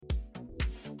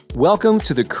Welcome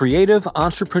to the Creative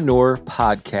Entrepreneur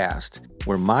Podcast,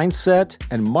 where mindset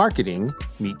and marketing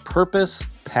meet purpose,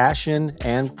 passion,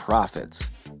 and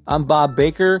profits. I'm Bob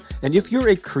Baker, and if you're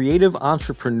a creative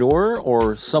entrepreneur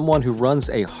or someone who runs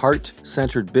a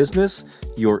heart-centered business,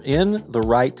 you're in the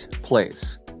right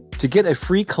place. To get a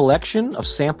free collection of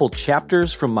sample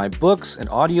chapters from my books and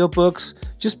audiobooks,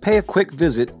 just pay a quick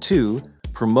visit to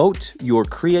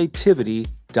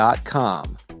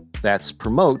promoteyourcreativity.com. That's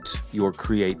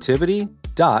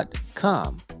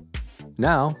promoteyourcreativity.com.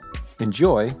 Now,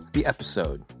 enjoy the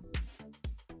episode.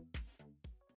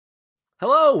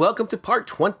 Hello, welcome to part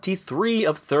 23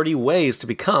 of 30 Ways to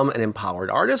Become an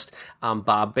Empowered Artist. I'm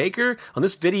Bob Baker. On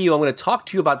this video, I'm going to talk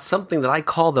to you about something that I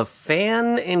call the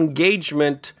fan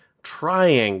engagement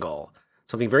triangle.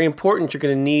 Something very important you're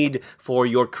going to need for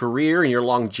your career and your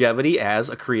longevity as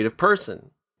a creative person.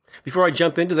 Before I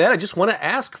jump into that, I just want to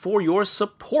ask for your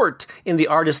support in the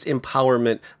artist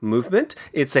empowerment movement.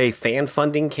 It's a fan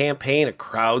funding campaign, a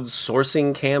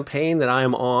crowdsourcing campaign that I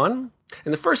am on.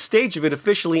 And the first stage of it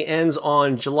officially ends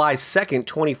on July 2nd,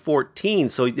 2014,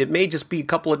 so it may just be a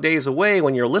couple of days away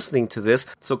when you're listening to this.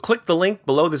 So click the link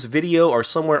below this video or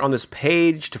somewhere on this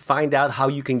page to find out how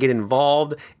you can get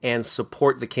involved and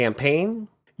support the campaign.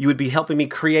 You would be helping me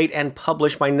create and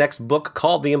publish my next book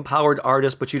called The Empowered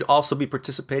Artist, but you'd also be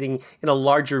participating in a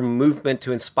larger movement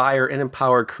to inspire and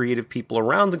empower creative people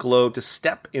around the globe to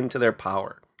step into their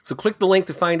power. So click the link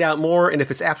to find out more, and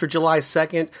if it's after July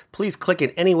 2nd, please click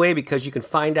it anyway because you can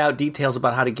find out details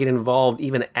about how to get involved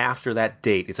even after that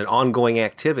date. It's an ongoing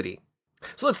activity.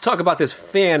 So let's talk about this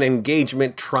fan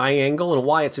engagement triangle and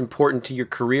why it's important to your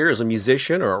career as a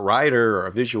musician or a writer or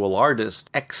a visual artist,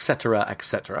 etc.,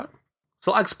 etc.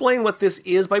 So I'll explain what this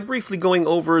is by briefly going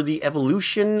over the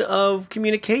evolution of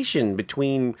communication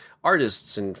between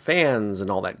artists and fans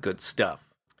and all that good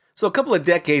stuff. So a couple of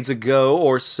decades ago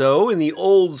or so, in the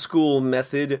old school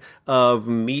method of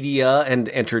media and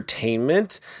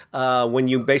entertainment, when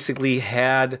you basically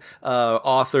had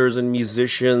authors and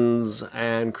musicians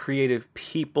and creative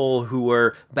people who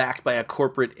were backed by a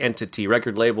corporate entity,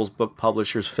 record labels, book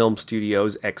publishers, film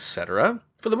studios, etc.,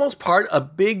 for the most part, a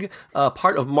big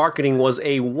part of marketing was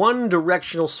a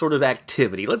one-directional sort of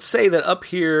activity. Let's say that up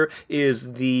here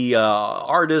is the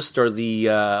artist or the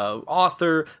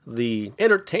author, the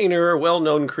entertainer,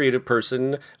 well-known creative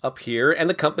person up here, and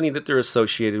the company that they're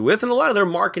associated with. And a lot of their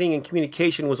marketing and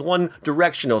communication was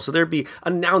one-directional. So there'd be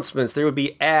announcements, there would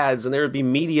be ads, and there would be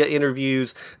media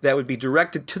interviews that would be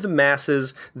directed to the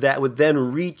masses that would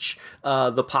then reach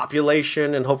the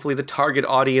population and hopefully the target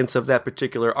audience of that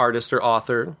particular artist or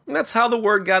author. And that's how the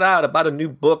word got out about a new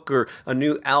book or a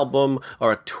new album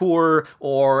or a tour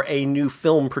or a new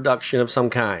film production of some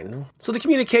kind. So the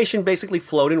communication basically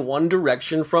flowed in one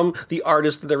direction from the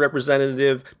artist, their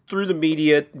representative, through the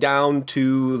media down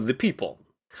to the people.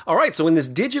 All right, so in this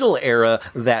digital era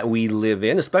that we live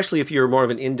in, especially if you're more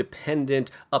of an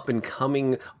independent,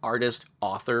 up-and-coming artist,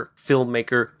 author,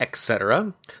 filmmaker,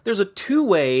 etc., there's a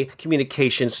two-way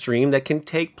communication stream that can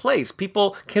take place.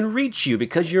 People can reach you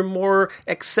because you're more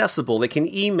accessible. They can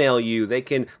email you, they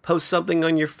can post something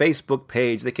on your Facebook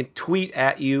page, they can tweet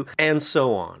at you, and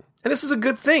so on. And this is a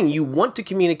good thing. You want to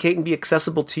communicate and be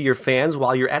accessible to your fans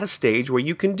while you're at a stage where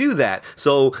you can do that.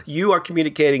 So you are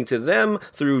communicating to them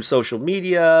through social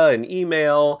media and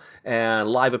email and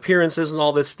live appearances and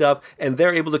all this stuff, and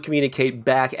they're able to communicate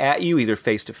back at you either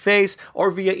face-to-face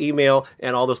or via email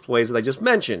and all those ways that I just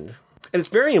mentioned. And it's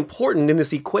very important in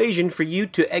this equation for you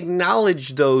to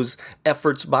acknowledge those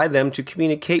efforts by them to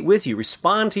communicate with you.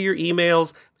 Respond to your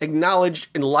emails, acknowledge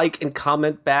and like and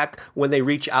comment back when they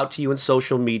reach out to you in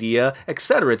social media,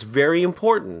 etc. It's very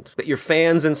important that your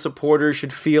fans and supporters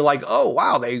should feel like, oh,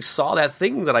 wow, they saw that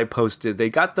thing that I posted. They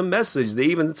got the message. They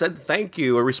even said thank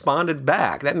you or responded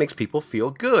back. That makes people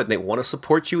feel good. And they want to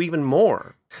support you even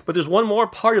more. But there's one more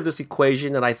part of this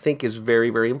equation that I think is very,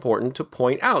 very important to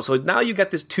point out. So now you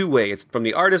got this two-way. It's from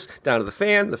the artist down to the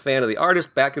fan of the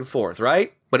artist, back and forth,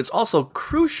 right? But it's also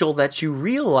crucial that you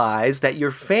realize that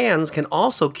your fans can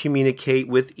also communicate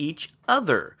with each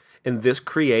other. And this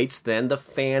creates then the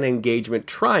fan engagement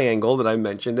triangle that I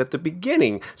mentioned at the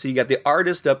beginning. So you got the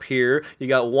artist up here, you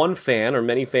got one fan or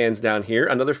many fans down here,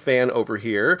 another fan over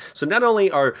here. So not only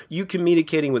are you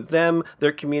communicating with them,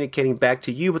 they're communicating back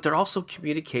to you, but they're also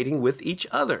communicating with each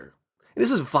other. And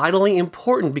this is vitally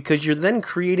important because you're then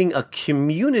creating a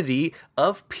community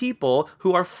of people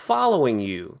who are following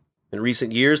you. In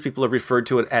recent years, people have referred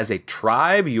to it as a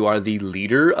tribe. You are the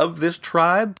leader of this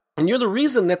tribe. And you're the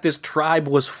reason that this tribe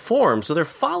was formed. So they're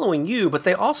following you, but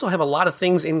they also have a lot of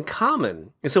things in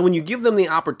common. And so when you give them the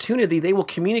opportunity, they will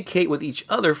communicate with each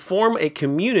other, form a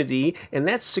community, and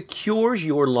that secures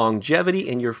your longevity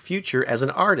and your future as an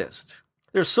artist.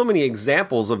 There's so many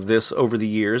examples of this over the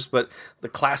years, but the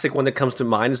classic one that comes to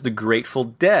mind is the Grateful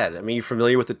Dead. I mean, you're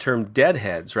familiar with the term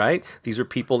Deadheads, right? These are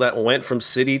people that went from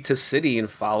city to city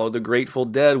and followed the Grateful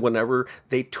Dead whenever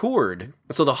they toured.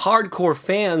 And so the hardcore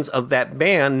fans of that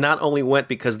band not only went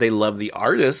because they loved the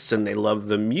artists and they loved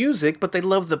the music, but they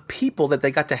loved the people that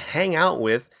they got to hang out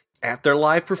with at their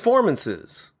live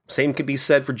performances. Same could be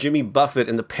said for Jimmy Buffett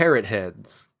and the Parrot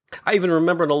Heads. I even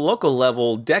remember on a local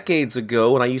level decades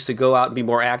ago when I used to go out and be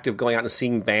more active going out and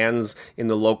seeing bands in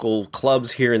the local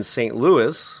clubs here in St.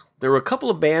 Louis. There were a couple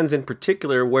of bands in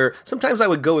particular where sometimes I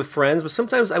would go with friends, but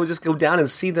sometimes I would just go down and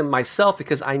see them myself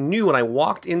because I knew when I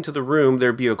walked into the room,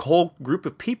 there'd be a whole group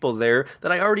of people there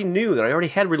that I already knew, that I already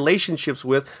had relationships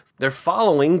with. Their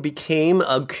following became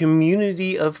a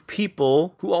community of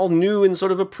people who all knew and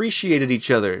sort of appreciated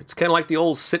each other. It's kind of like the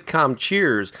old sitcom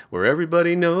Cheers, where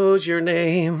everybody knows your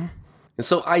name. And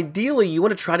so ideally, you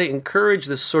want to try to encourage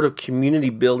this sort of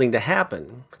community building to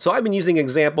happen. So I've been using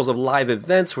examples of live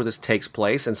events where this takes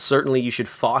place, and certainly you should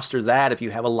foster that if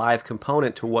you have a live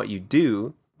component to what you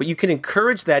do. But you can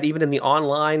encourage that even in the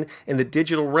online and the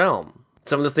digital realm.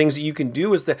 Some of the things that you can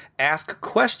do is to ask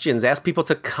questions, ask people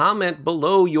to comment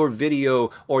below your video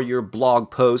or your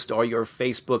blog post or your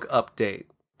Facebook update.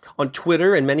 On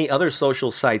Twitter and many other social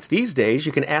sites these days,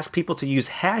 you can ask people to use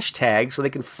hashtags so they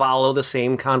can follow the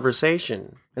same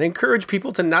conversation. And encourage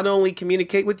people to not only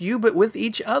communicate with you, but with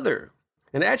each other.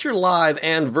 And at your live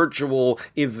and virtual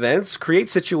events, create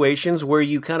situations where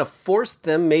you kind of force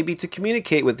them maybe to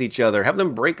communicate with each other. Have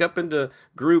them break up into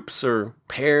groups or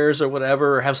pairs or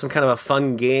whatever, or have some kind of a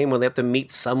fun game where they have to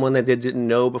meet someone that they didn't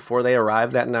know before they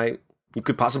arrived that night. You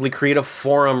could possibly create a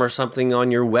forum or something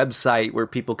on your website where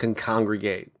people can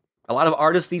congregate. A lot of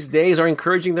artists these days are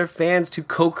encouraging their fans to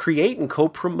co-create and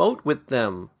co-promote with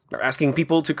them. They're asking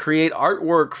people to create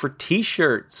artwork for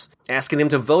t-shirts, asking them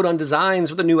to vote on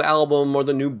designs for the new album or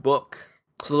the new book.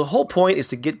 So the whole point is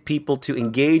to get people to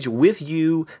engage with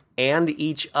you and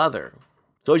each other.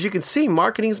 So as you can see,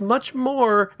 marketing is much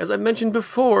more, as I mentioned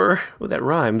before, well, that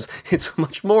rhymes, it's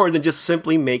much more than just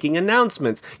simply making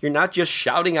announcements. You're not just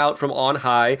shouting out from on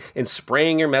high and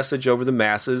spraying your message over the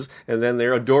masses, and then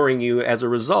they're adoring you as a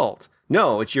result.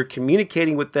 No, it's you're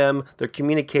communicating with them, they're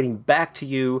communicating back to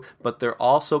you, but they're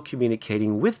also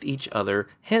communicating with each other,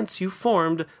 hence you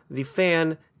formed the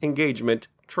fan engagement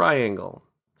triangle.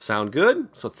 Sound good?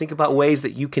 So think about ways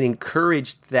that you can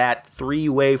encourage that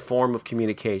three-way form of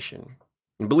communication.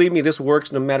 And believe me, this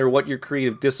works no matter what your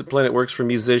creative discipline. It works for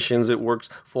musicians, it works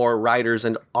for writers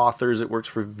and authors, it works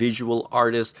for visual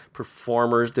artists,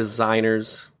 performers,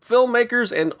 designers,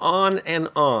 filmmakers, and on and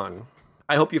on.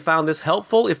 I hope you found this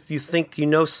helpful. If you think you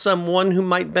know someone who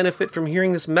might benefit from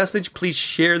hearing this message, please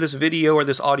share this video or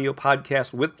this audio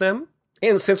podcast with them.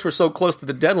 And since we're so close to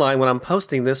the deadline when I'm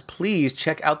posting this, please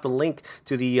check out the link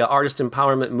to the Artist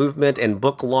Empowerment Movement and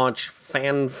book launch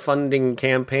fan funding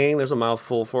campaign. There's a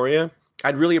mouthful for you.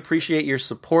 I'd really appreciate your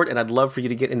support, and I'd love for you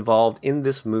to get involved in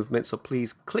this movement, so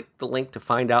please click the link to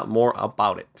find out more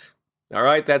about it. All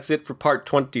right, that's it for part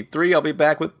 23. I'll be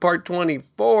back with part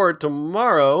 24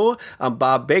 tomorrow. I'm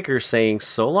Bob Baker saying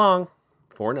so long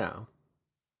for now.